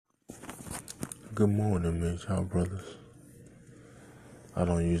Good morning, MGTOW brothers. I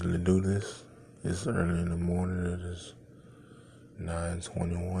don't usually do this. It's early in the morning. It is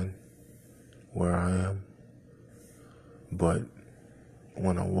 9:21 where I am. But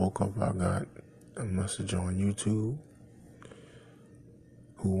when I woke up, I got a message on YouTube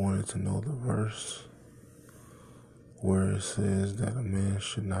who wanted to know the verse where it says that a man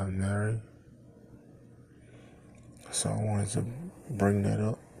should not marry. So I wanted to bring that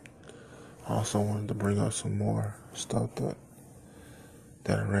up. I also wanted to bring up some more stuff that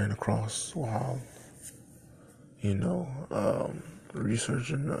I ran across while,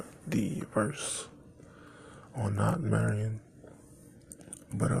 researching the verse on not marrying.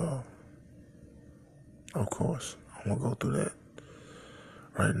 But, of course, I'm going to go through that.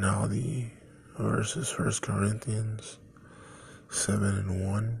 Right now, the verse is 1 Corinthians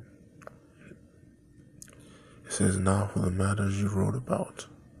 7:1. It says, "Now for the matters you wrote about."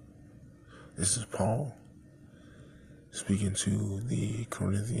 This is Paul speaking to the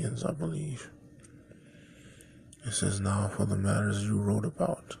Corinthians, I believe. It says, "Now for the matters you wrote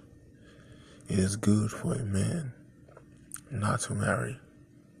about, it is good for a man not to marry."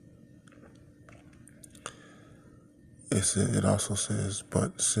 It also says,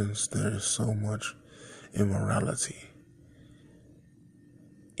 "But since there is so much immorality,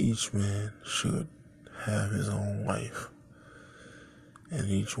 each man should have his own wife, and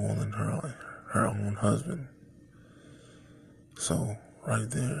each woman her own husband." So right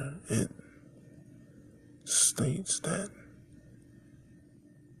there, it states that,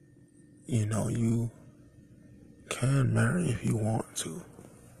 you can marry if you want to,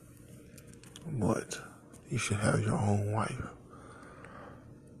 but you should have your own wife.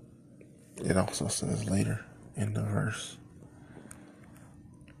 It also says later in the verse,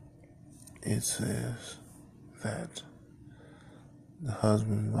 it says that the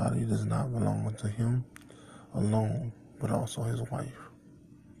husband's body does not belong to him alone, but also his wife.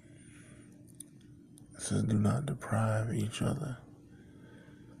 It says, "Do not deprive each other,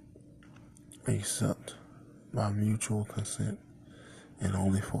 except by mutual consent, and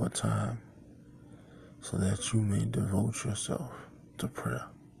only for a time, so that you may devote yourself to prayer.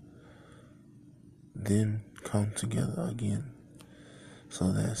 Then come together again,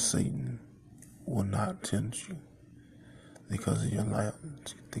 so that Satan will not tempt you because of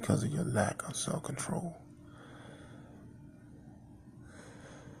your lack of self-control."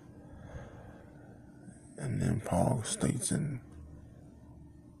 And then Paul states in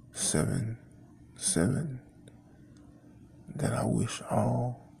 7:7 that "I wish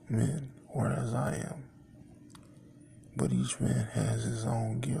all men were as I am, but each man has his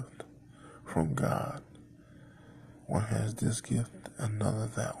own gift from God. One has this gift, another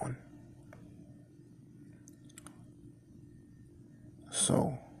that one."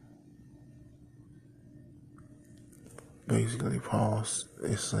 So basically, Paul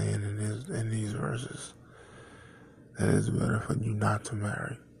is saying in these verses that it's better for you not to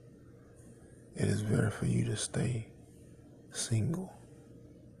marry. It is better for you to stay single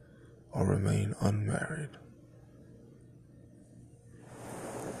or remain unmarried.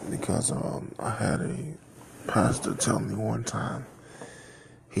 Because I had a pastor tell me one time,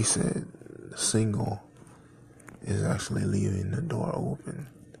 he said single is actually leaving the door open.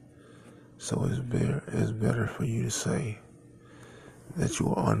 So it's better for you to say that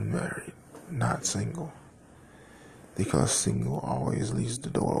you are unmarried, not single. Because single always leaves the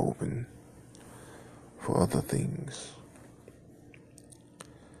door open for other things,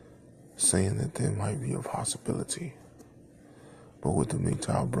 saying that there might be a possibility. But with the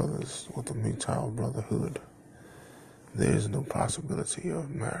MGTOW brothers, with the MGTOW brotherhood, there is no possibility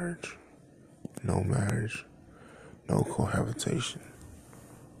of marriage. No marriage, no cohabitation,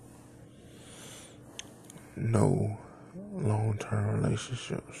 no long-term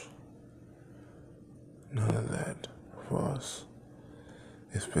relationships. None of that for us,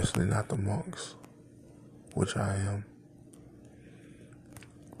 especially not the monks, which I am.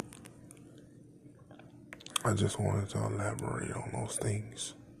 I just wanted to elaborate on those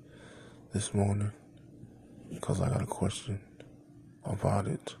things this morning because I got a question about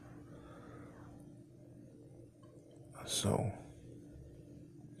it. So,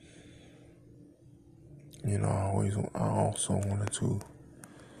 I also wanted to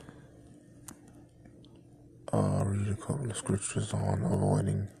read a couple of scriptures on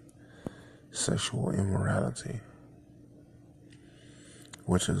avoiding sexual immorality,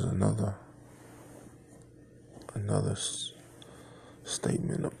 which is another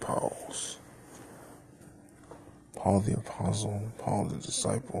statement of Paul's. Paul the apostle, Paul the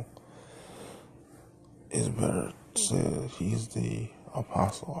disciple, is better said he's the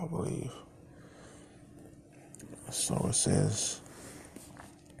apostle, I believe, So it says,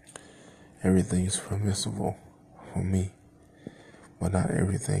 everything is permissible for me, but not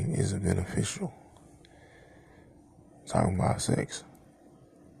everything is beneficial. Talking about sex,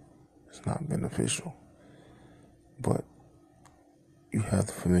 it's not beneficial, but you have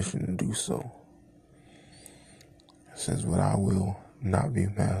the permission to do so. It says, but I will not be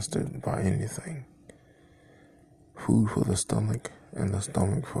mastered by anything. Food for the stomach and the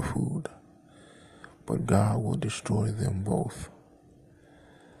stomach for food, but God will destroy them both.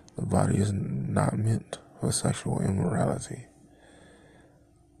 The body is not meant for sexual immorality,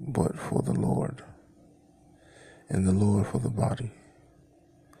 but for the Lord, and the Lord for the body.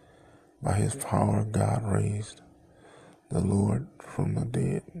 By his power God raised the Lord from the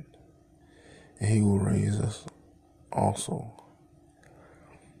dead, and he will raise us also.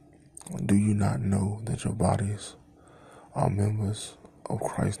 Do you not know that your bodies are members of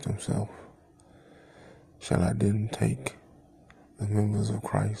Christ himself? Shall I then take the members of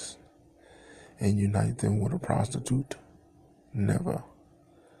Christ and unite them with a prostitute? Never.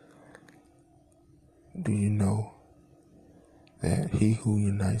 Do you know that he who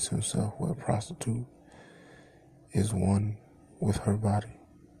unites himself with a prostitute is one with her body?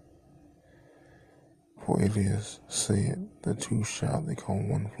 For it is said, the two shall become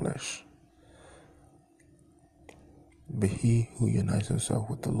one flesh. But he who unites himself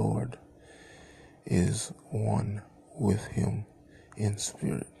with the Lord is one with him in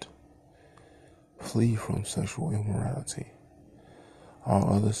spirit. Flee from sexual immorality.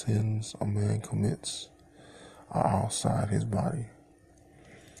 All other sins a man commits are outside his body,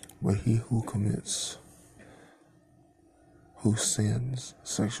 but he who sins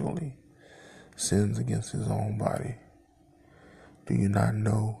sexually sins against his own body. Do you not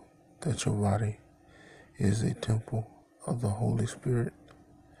know that your body is a temple of the Holy Spirit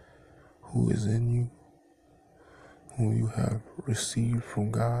who is in you, whom you have received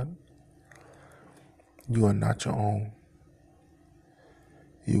from God? You are not your own.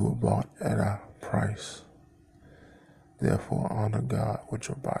 You were bought at a price. Therefore, honor God with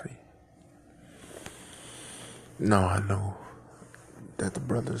your body. Now I know that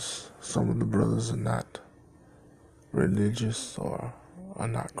some of the brothers are not religious or are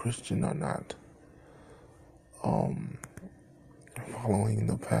not Christian, are not following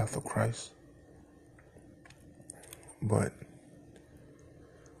the path of Christ. But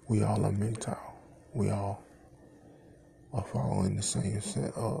we all are MGTOW. We all are following the same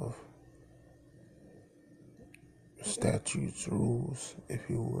set of statutes, rules, if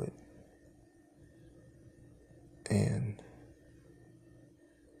you would. And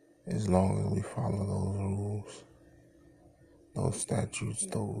as long as we follow those rules, those statutes,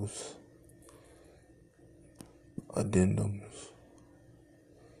 those addendums,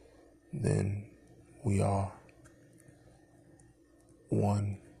 then we are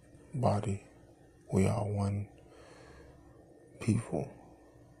one body. We are one people.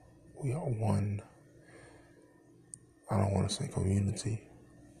 We are one, I don't want to say community,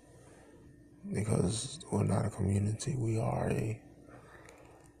 because we're not a community. We are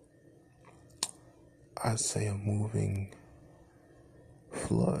I'd say a moving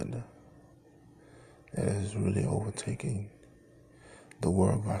flood that is really overtaking the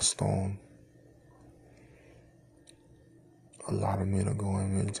world by storm. A lot of men are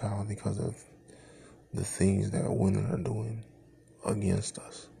going MGTOW because of the things that women are doing against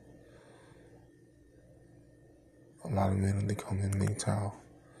us. A lot of men are becoming MGTOW,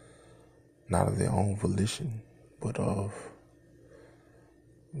 not of their own volition, but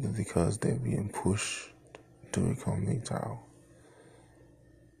because they're being pushed to become MGTOW.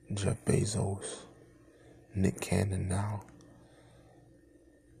 Jeff Bezos, Nick Cannon now,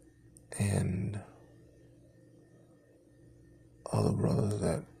 and other brothers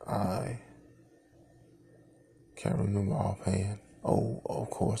that I can't remember offhand. Oh, of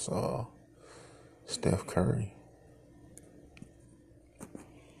course, Steph Curry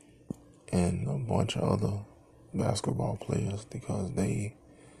and a bunch of other basketball players, because they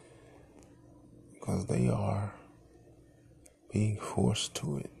are being forced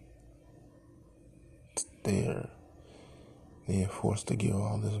to it. They're being forced to give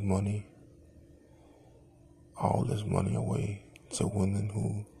all this money away to women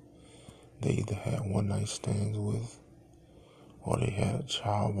who they either had one night stands with or they had a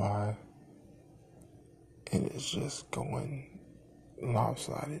child by, and it's just going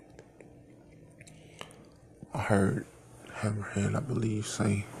lopsided. I heard Hammerhead, I believe,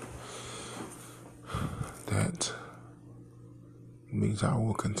 say that MGTOW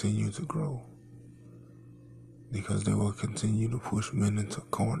will continue to grow because they will continue to push men into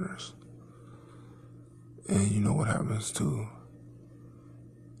corners. And you know what happens to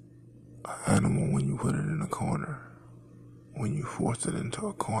an animal when you put it in a corner? When you force it into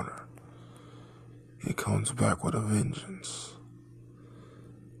a corner, it comes back with a vengeance.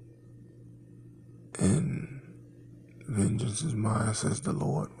 And vengeance is mine, says the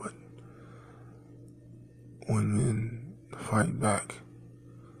Lord. But when men fight back,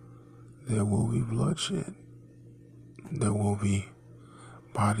 there will be bloodshed. There will be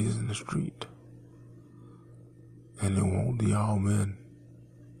bodies in the street. And it won't be all men.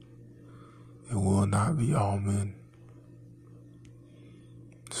 It will not be all men.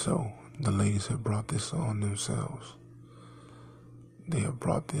 So the ladies have brought this on themselves. They have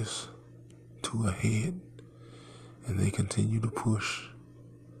brought this to a head, and they continue to push.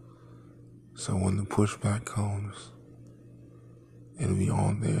 So when the pushback comes, it'll be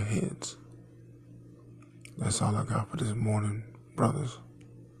on their heads. That's all I got for this morning, brothers.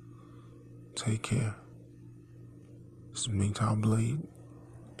 Take care. This is MGTOW Blade,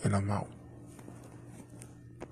 and I'm out.